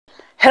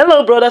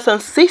Hello brothers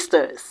and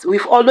sisters,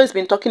 we've always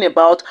been talking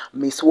about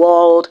Miss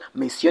World,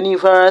 Miss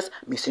Universe,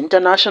 Miss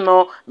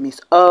International,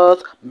 Miss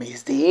Earth,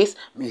 Miss this,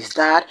 Miss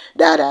that,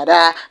 da da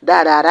da,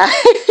 da da da.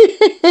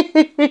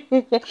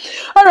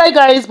 Alright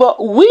guys, but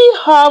we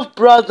have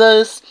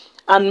brothers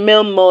and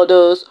male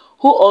models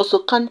who also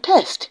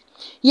contest.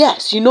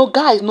 Yes, you know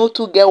guys no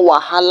to get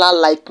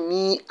wahala like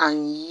me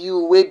and you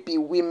wey be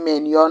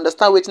women. You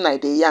understand wetin I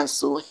dey yarn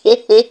so?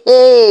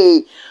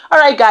 Hey.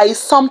 Alright guys,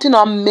 something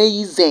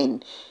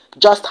amazing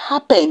just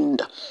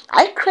happened.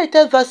 I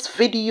created this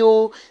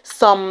video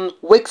some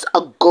weeks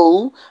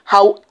ago.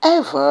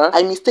 However,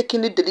 I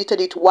mistakenly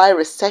deleted it while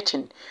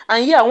researching.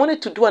 And yeah, I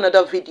wanted to do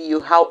another video.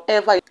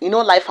 However, you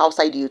know, life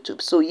outside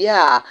YouTube. So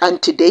yeah,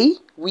 and today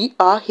we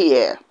are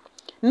here.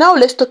 Now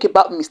let's talk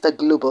about Mr.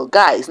 Global.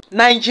 Guys,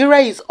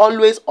 Nigeria is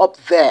always up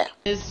there.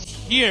 Is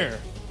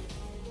here.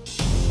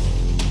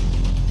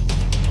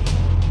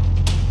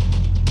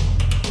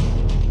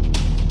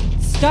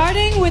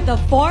 Starting with the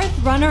fourth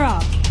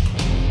runner-up.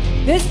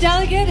 This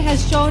delegate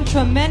has shown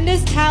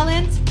tremendous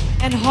talent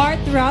and heart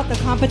throughout the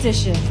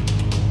competition.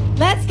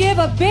 Let's give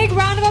a big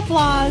round of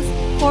applause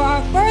for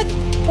our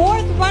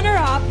fourth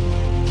runner-up,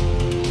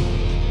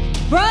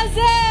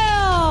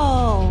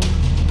 Brazil!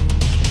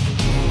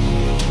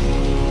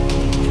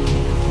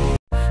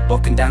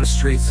 Walking down the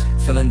streets,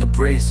 feeling the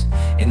breeze.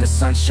 In the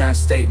sunshine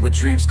state where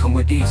dreams come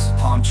with ease.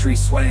 Palm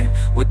trees swaying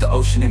with the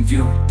ocean in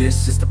view.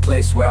 This is the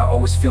place where I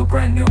always feel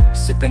brand new.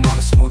 Sipping on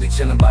a smoothie,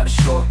 chilling by the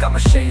shore. Got my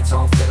shades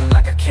on, feeling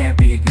like I can't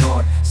be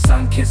ignored.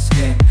 Sun-kissed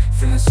skin,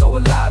 feeling so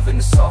alive in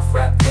the soft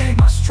rap game.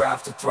 I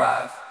strive to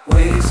thrive.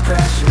 Waves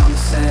crashing on the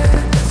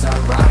sand as I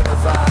ride the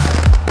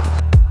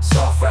vibe.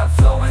 Soft rap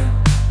flowing.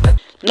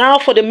 Now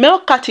for the male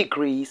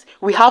categories,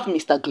 we have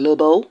Mr.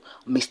 Global,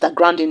 Mr.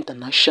 Grand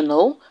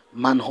International,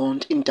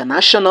 Manhunt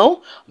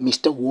International,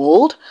 Mr.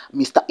 World,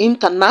 Mr.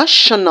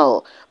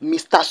 International,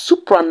 Mr.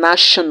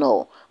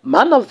 Supranational,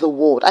 Man of the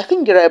World. I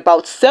think there are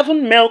about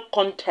 7 male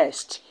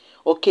contests,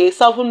 okay,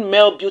 7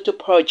 male beauty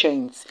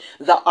pageants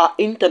that are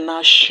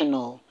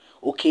international,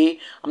 okay.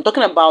 I'm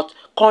talking about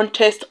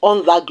contests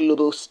on that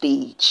global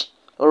stage,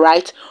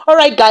 alright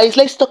guys,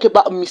 let's talk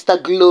about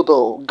Mr.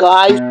 Global,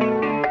 guys.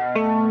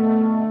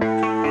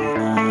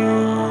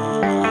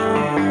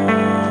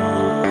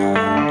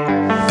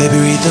 Baby,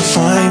 read the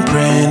fine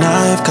print.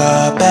 I've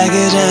got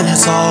baggage and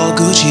it's all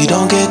Gucci.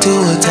 Don't get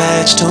too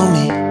attached to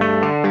me.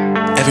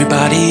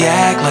 Everybody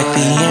act like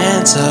the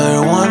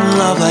answer. One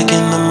love like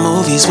in the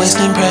movies.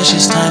 Wasting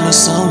precious time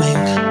assuming.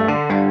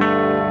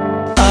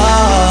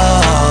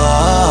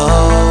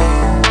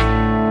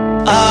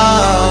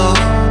 Oh,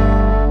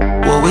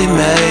 what we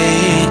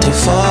made to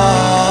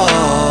fall.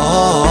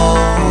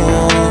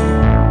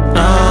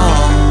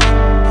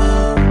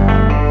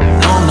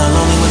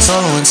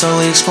 And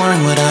slowly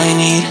exploring what I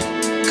need.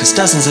 Cause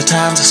dozens of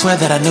times I swear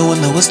that I knew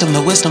when the wisdom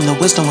was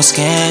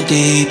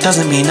scanty.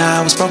 Doesn't mean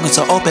I was broken,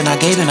 so open I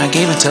gave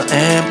till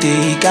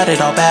empty. Got it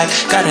all back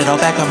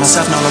by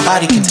myself. Now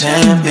nobody can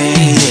tempt me.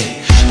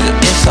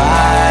 If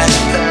I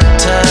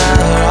turn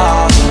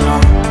off.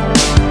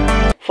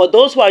 For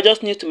those who are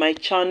just new to my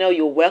channel,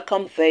 you're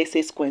welcome. This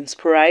is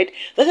Qinspride.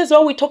 This is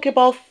where we talk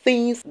about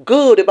things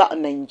good about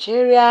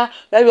Nigeria,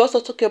 where we also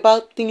talk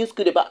about things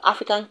good about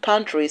African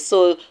countries.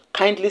 So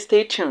kindly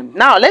stay tuned.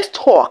 Now let's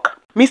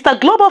talk. Mr.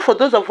 Global, for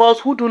those of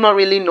us who do not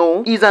really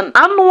know, is an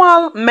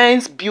annual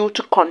men's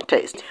beauty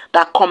contest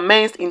that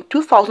commenced in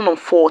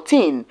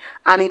 2014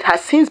 and it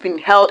has since been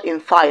held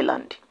in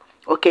Thailand.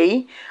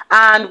 Okay,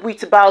 and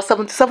with about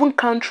 77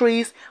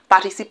 countries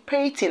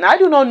participating. I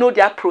do not know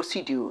their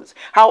procedures.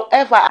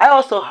 However, I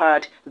also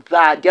heard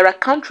that there are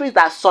countries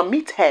that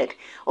submitted,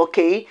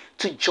 okay,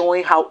 to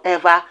join.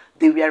 However,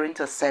 they weren't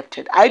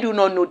accepted. I do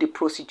not know the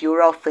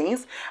procedural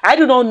things. I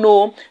do not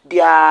know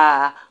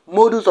their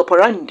modus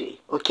operandi,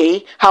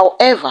 okay.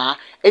 However,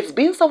 it's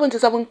been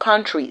 77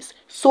 countries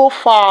so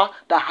far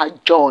that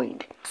had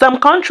joined. Some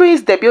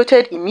countries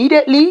debuted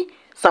immediately.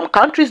 Some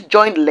countries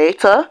joined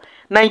later.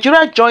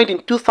 Nigeria joined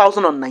in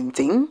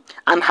 2019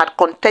 and had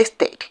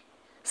contested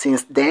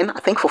since then, I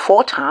think for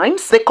 4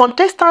 times. The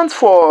contestants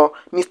for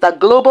Mr.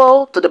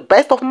 Global, to the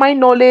best of my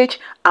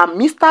knowledge, are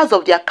misters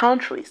of their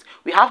countries.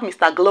 We have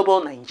Mr.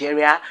 Global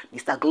Nigeria,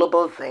 Mr.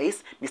 Global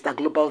this, Mr.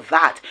 Global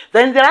that.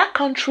 Then there are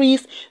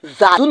countries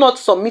that do not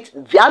submit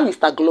their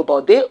Mr.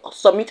 Global. They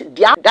submit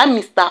their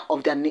Mr.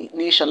 of their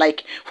nation.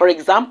 Like, for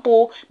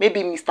example,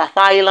 maybe Mr.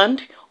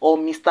 Thailand, or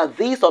Mr.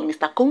 this or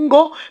Mr.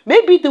 Congo,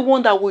 maybe the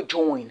one that will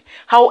join.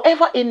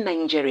 However, in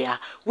Nigeria,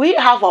 we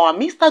have our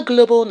Mr.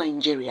 Global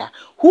Nigeria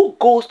who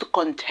goes to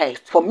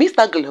contest for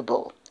Mr.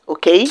 Global.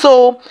 Okay,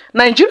 so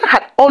Nigeria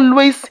had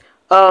always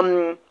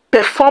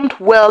performed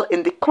well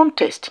in the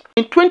contest.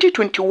 In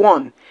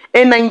 2021,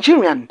 a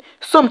Nigerian,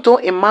 Somto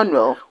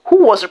Emmanuel,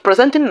 who was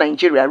representing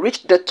Nigeria,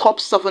 reached the top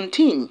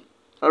 17.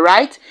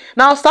 Alright,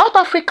 now South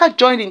Africa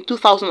joined in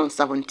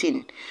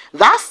 2017.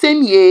 That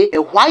same year,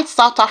 a white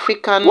South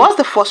African was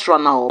the first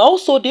runner-up.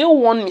 Also, they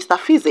won Mr.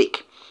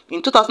 Physic.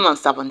 in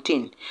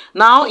 2017.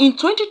 Now in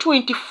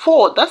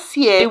 2024, this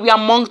year, they were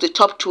amongst the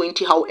top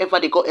 20, however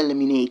they got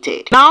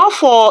eliminated. Now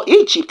for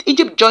Egypt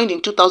joined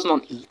in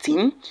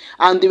 2018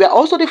 and they were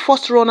also the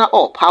first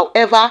runner-up.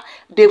 However,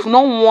 they've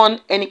not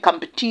won any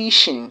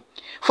competition.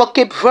 For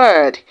Cape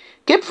Verde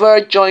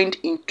joined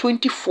in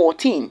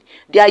 2014.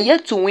 They are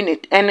yet to win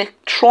any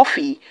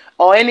trophy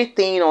or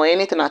anything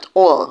at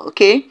all,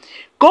 okay?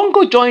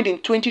 Congo joined in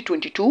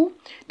 2022.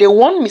 They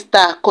won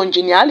Mr.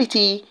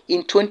 Congeniality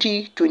in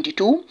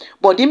 2022,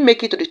 but didn't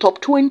make it to the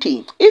top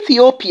 20.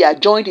 Ethiopia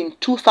joined in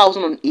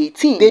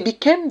 2018. They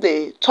became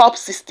the top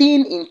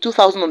 16 in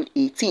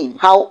 2018.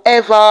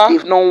 However,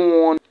 they've not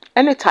won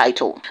any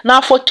title.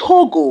 Now for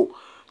Togo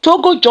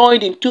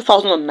joined in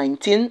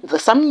 2019, the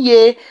same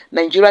year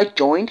Nigeria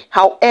joined.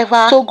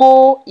 However,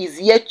 Togo is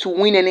yet to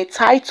win any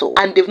title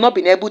and they've not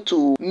been able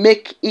to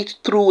make it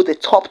through the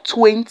top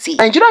 20.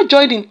 Nigeria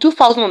joined in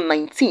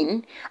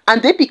 2019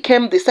 and they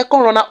became the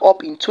second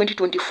runner-up in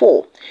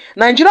 2024.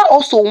 Nigeria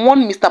also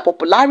won Mr.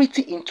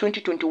 Popularity in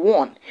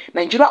 2021.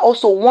 Nigeria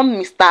also won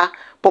Mr.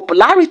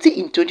 Popularity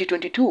in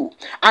 2022,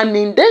 and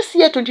in this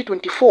year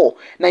 2024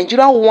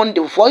 Nigeria won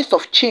the Voice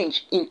of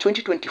Change in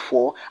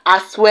 2024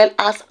 as well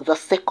as the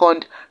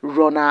second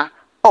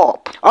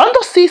runner-up. On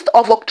the 6th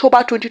of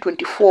October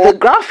 2024, the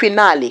grand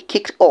finale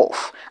kicked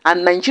off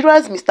and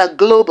Nigeria's Mr.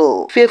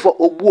 Global Favor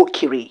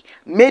Ogbuokiri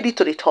made it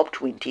to the top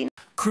 20.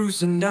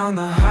 Cruising down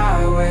the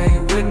highway,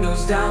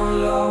 windows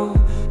down low,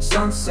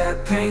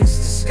 sunset paints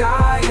the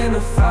sky in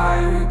a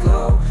fiery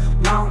glow.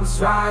 Mountains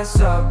rise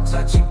up,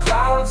 touching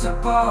clouds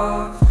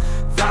above,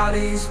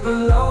 valleys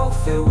below,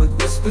 filled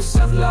with whispers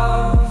of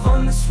love.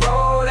 On this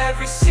road,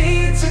 every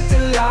seed's a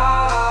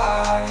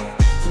delight,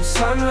 from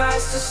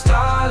sunrise to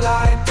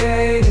starlight,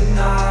 day to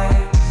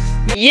night.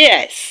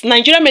 Yes,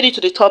 Nigeria made it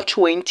to the top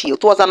 20.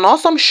 It was an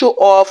awesome show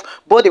off,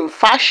 both in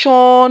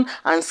fashion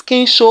and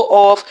skin show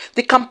off.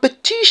 The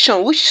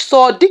competition, which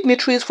saw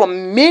dignitaries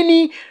from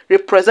many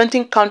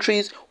representing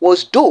countries,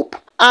 was dope.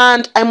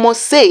 And I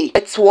must say,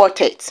 it's worth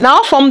it.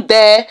 Now from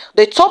there,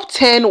 the top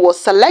 10 was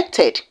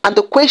selected and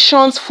the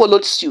questions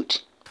followed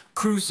suit.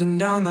 Cruising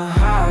down the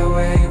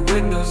highway,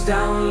 windows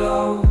down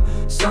low,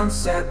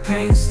 sunset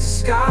paints the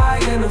sky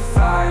in a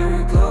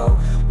fiery glow.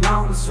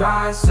 Mountains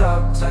rise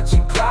up,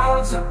 touching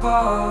clouds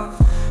above,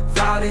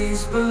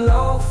 valleys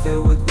below,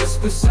 filled with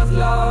whispers of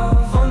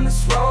love. On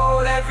this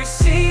road, every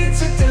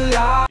seed's a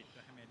delight.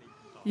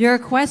 Your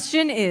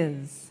question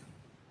is,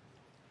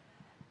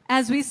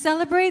 as we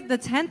celebrate the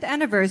 10th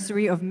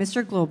anniversary of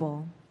Mr.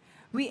 Global,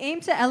 we aim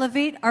to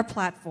elevate our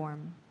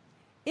platform.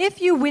 If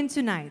you win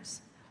tonight,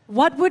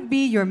 what would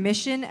be your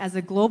mission as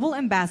a global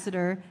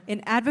ambassador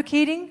in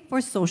advocating for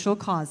social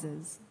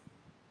causes?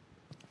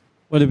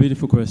 What a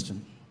beautiful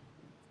question.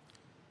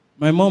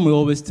 My mom will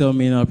always tell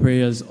me in our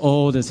prayers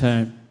all the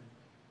time,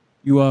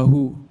 you are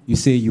who you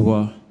say you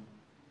are.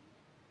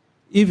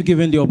 If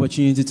given the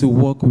opportunity to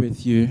work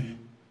with you,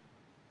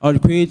 I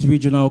would create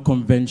regional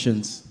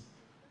conventions.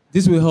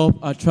 This will help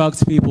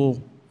attract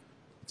people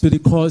to the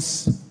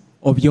cause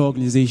of your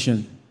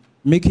organization,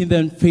 making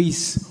them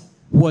face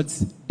what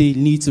they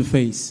need to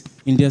face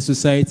in their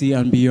society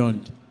and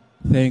beyond.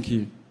 Thank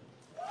you.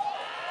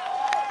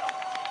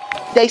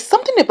 There is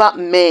something about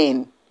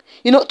men.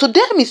 You know, to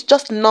them it's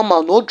just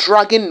normal. No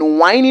dragging, no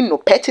whining, no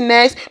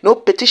pettiness, no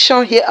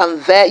petition here and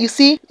there. You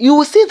see, you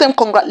will see them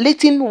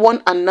congratulating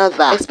one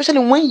another, especially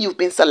when you've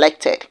been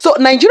selected. So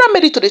Nigeria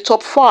made it to the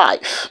top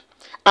 5.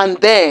 And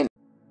then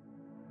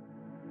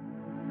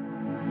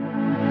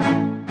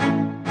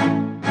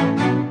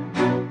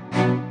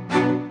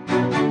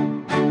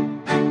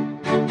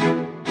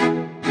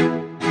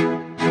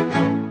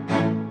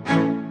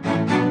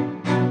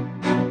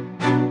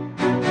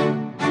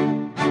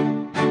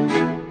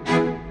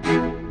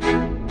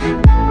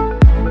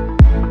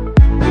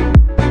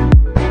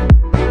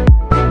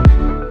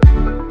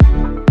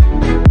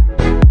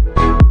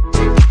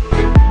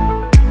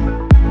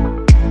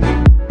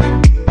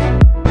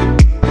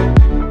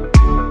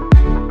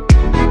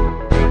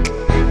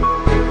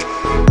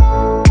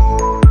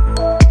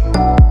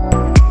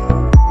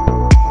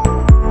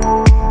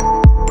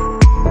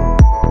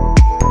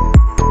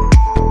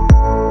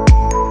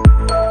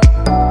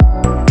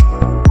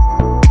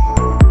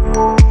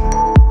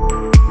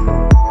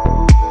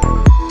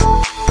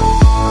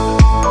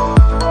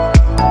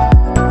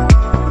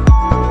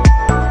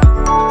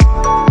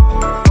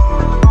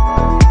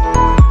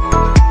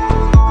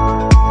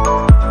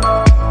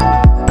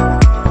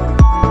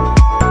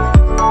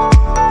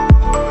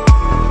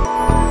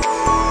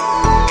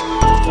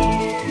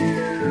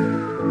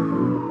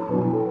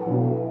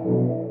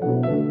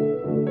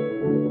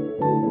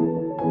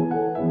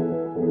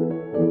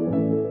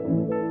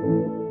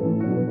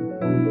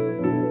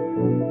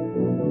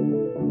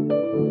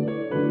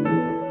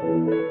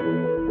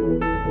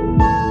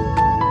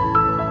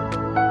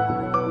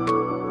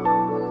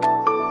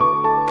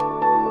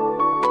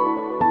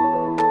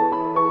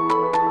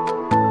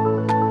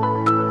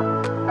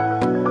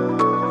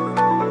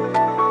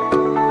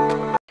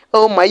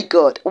Oh my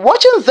god,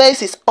 watching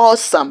this is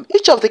awesome.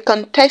 Each of the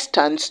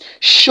contestants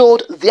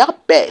showed their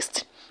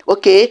best.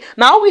 Okay,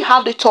 now we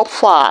have the top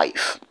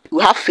 5.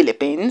 We have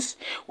Philippines,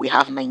 we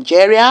have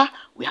Nigeria,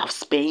 we have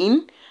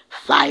Spain,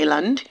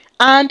 Thailand,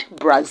 and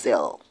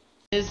Brazil.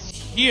 Is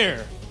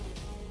here.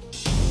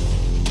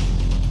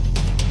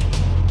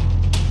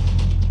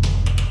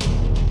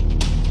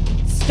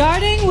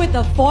 Starting with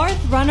the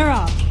 4th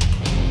runner-up.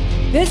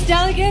 This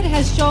delegate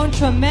has shown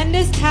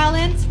tremendous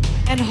talent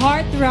and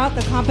heart throughout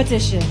the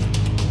competition.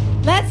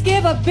 Let's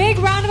give a big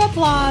round of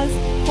applause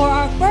for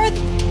our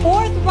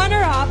 4th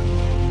runner-up,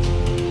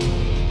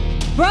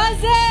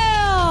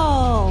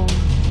 Brazil!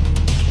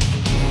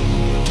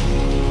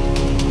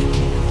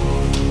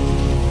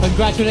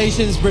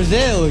 Congratulations,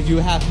 Brazil. You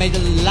have made a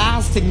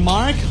lasting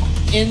mark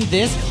in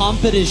this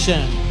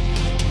competition.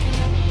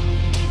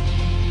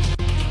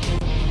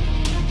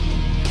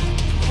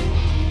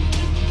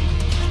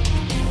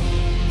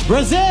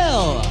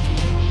 Brazil!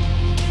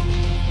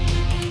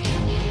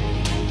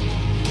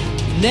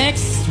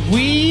 Next,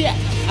 we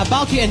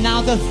about to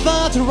announce the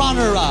 3rd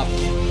runner-up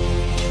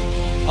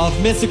of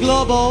Mr.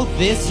 Global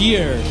this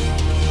year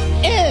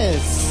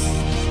is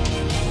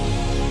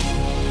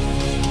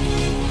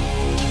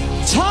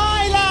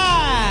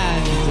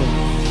Thailand!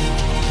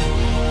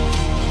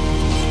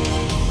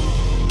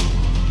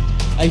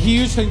 A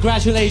huge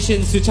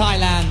congratulations to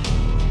Thailand.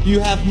 You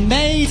have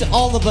made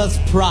all of us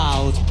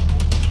proud.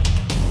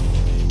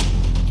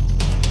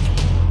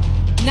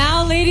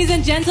 Now, ladies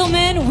and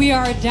gentlemen, we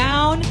are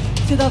down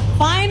to the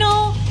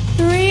final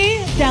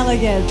 3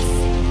 delegates.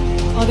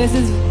 Oh, this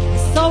is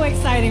so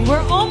exciting.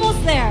 We're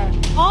almost there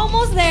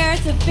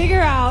to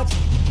figure out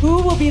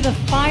who will be the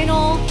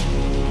final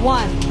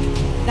one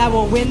that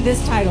will win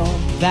this title.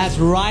 That's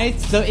right.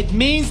 So it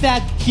means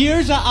that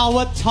here's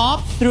our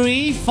top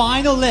 3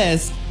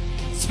 finalists.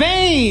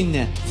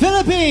 Spain,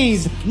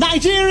 Philippines,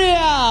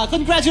 Nigeria.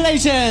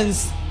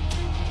 Congratulations.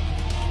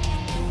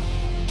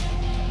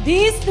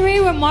 These 3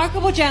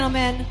 remarkable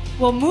gentlemen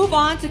will move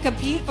on to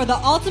compete for the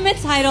ultimate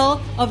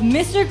title of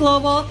Mr.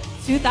 Global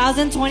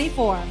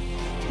 2024.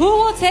 Who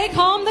will take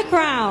home the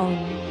crown?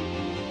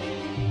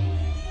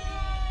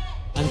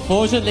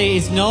 Unfortunately,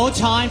 it's no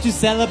time to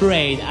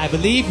celebrate. I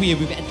believe we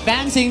will be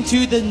advancing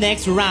to the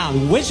next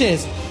round, which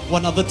is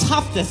one of the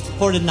toughest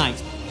for the night.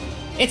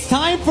 It's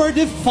time for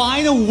the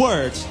final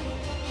word.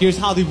 Here's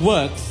how it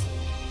works.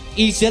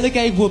 Each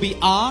delegate will be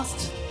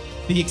asked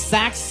the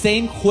exact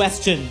same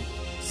question.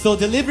 So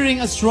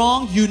delivering a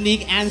strong,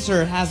 unique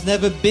answer has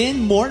never been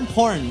more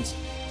important.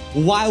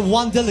 While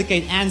one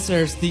delegate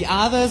answers, the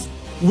others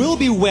will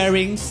be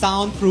wearing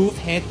soundproof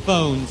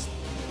headphones.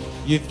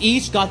 You've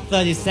each got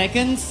 30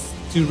 seconds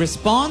to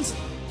respond.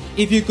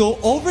 If you go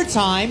over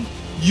time,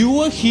 you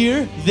will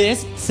hear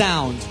this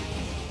sound.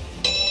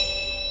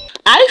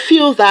 I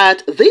feel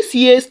that this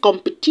year's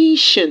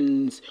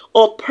competitions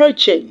or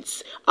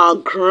pageants are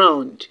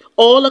ground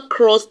all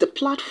across the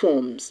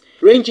platforms,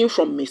 ranging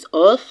from Miss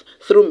Earth,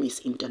 through Miss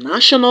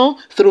International,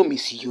 through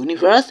Miss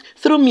Universe,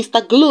 through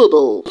Mr.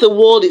 Global. The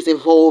world is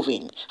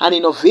evolving and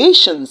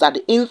innovations are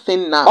the in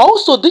thing now.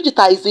 Also,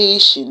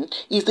 digitization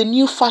is the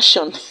new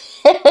fashion.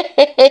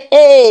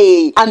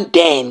 And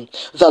then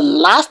the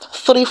last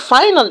 3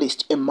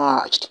 finalists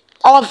emerged.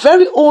 Our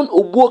very own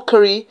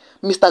Obokari,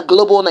 Mr.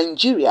 Global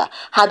Nigeria,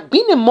 had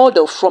been a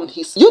model from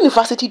his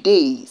university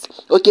days.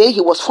 Okay, he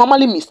was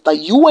formerly Mr.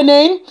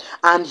 UNN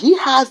and he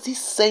has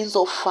this sense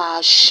of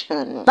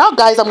fashion. Now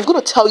guys, I'm going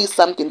to tell you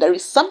something. There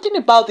is something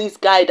about this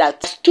guy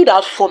that stood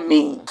out for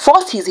me.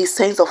 First is his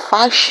sense of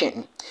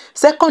fashion.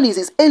 Second is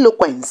his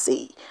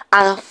eloquency.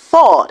 And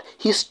third,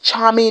 his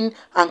charming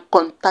and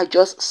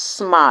contagious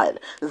smile.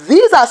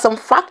 These are some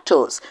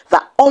factors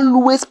that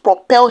always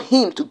propel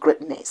him to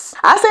greatness.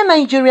 As a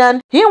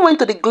Nigerian, he went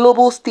to the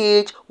global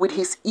stage with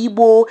his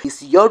Igbo,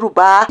 his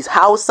Yoruba, his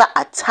Hausa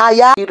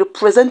attire. He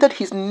represented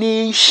his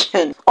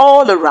nation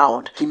all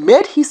around. He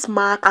made his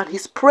mark and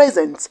his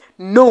presence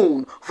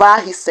known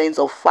via his sense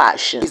of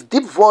fashion. His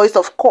deep voice,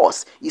 of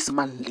course, is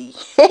manly.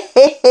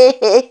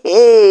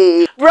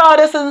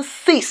 Brothers and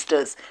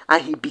sisters,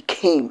 and he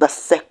became the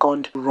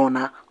 2nd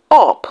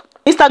runner-up.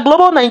 Mr.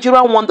 Global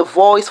Nigeria won the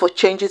Voice for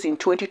Changes in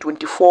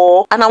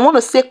 2024, and I want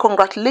to say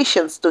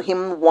congratulations to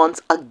him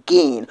once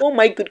again. Oh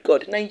my good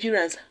God,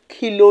 Nigerians,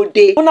 kilo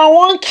day. When I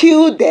want to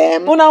kill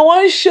them, when I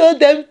want to show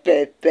them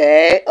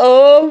pepe.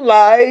 Oh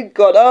my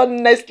God,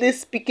 honestly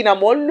speaking,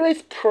 I'm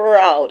always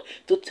proud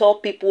to tell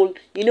people,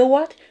 you know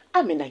what?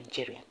 I'm a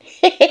Nigerian.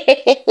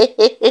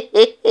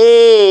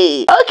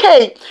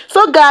 Okay,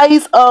 so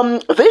guys,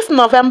 this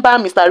November,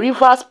 Mr.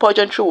 Rivers'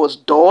 pageantry was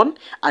done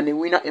and a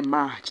winner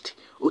emerged.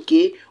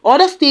 Okay,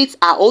 other states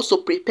are also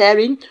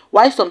preparing,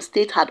 while some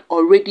states had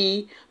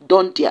already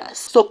done theirs.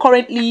 So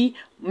currently,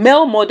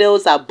 male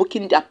models are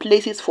booking their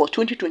places for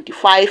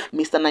 2025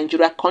 Mr.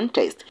 Nigeria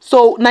contest.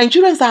 So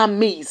Nigerians are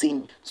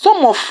amazing.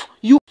 Some of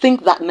you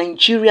think that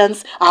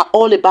Nigerians are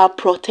all about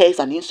protest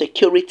and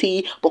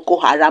insecurity, Boko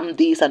Haram,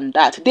 this and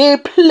that. They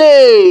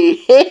play.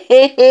 Hey,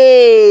 hey,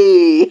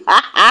 hey.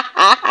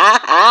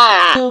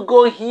 You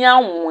go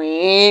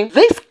here.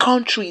 This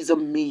country is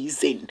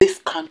amazing. This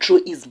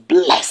country is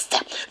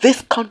blessed.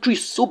 This country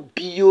is so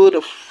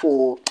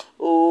beautiful.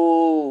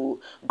 Oh,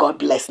 God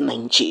bless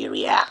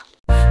Nigeria.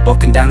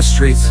 Walking down the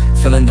streets,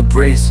 feeling the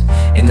breeze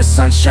in the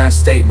sunshine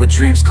state where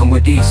dreams come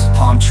with ease.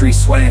 Palm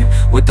trees swaying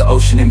with the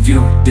ocean in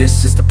view.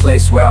 This is the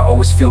place where I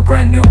always feel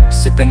brand new.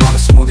 Sipping on a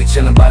smoothie,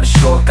 chilling by the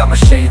shore. Got my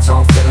shades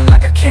on, feeling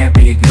like I can't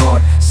be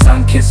ignored.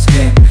 Sun-kissed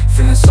skin,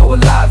 feeling so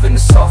alive in the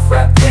soft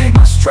rap game.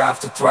 I strive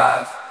to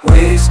thrive.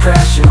 Waves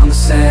crashing on the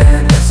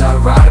sand as I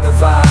ride the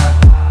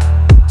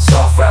vibe.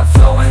 Soft rap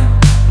flowing,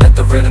 let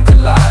the rhythm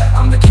collide.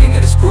 I'm the king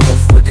of this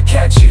groove with the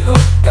catchy hook.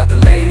 Got the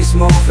ladies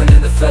moving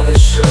and the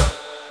fellas shook.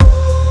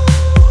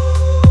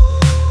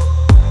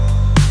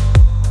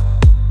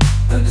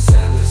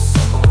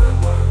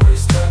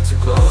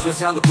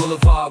 Down the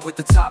boulevard with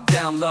the top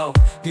down low.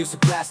 Music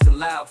blasting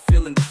loud,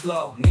 feeling the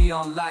flow.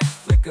 Neon lights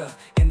flicker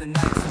in the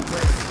night's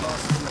embrace.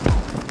 Lost in the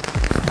moment.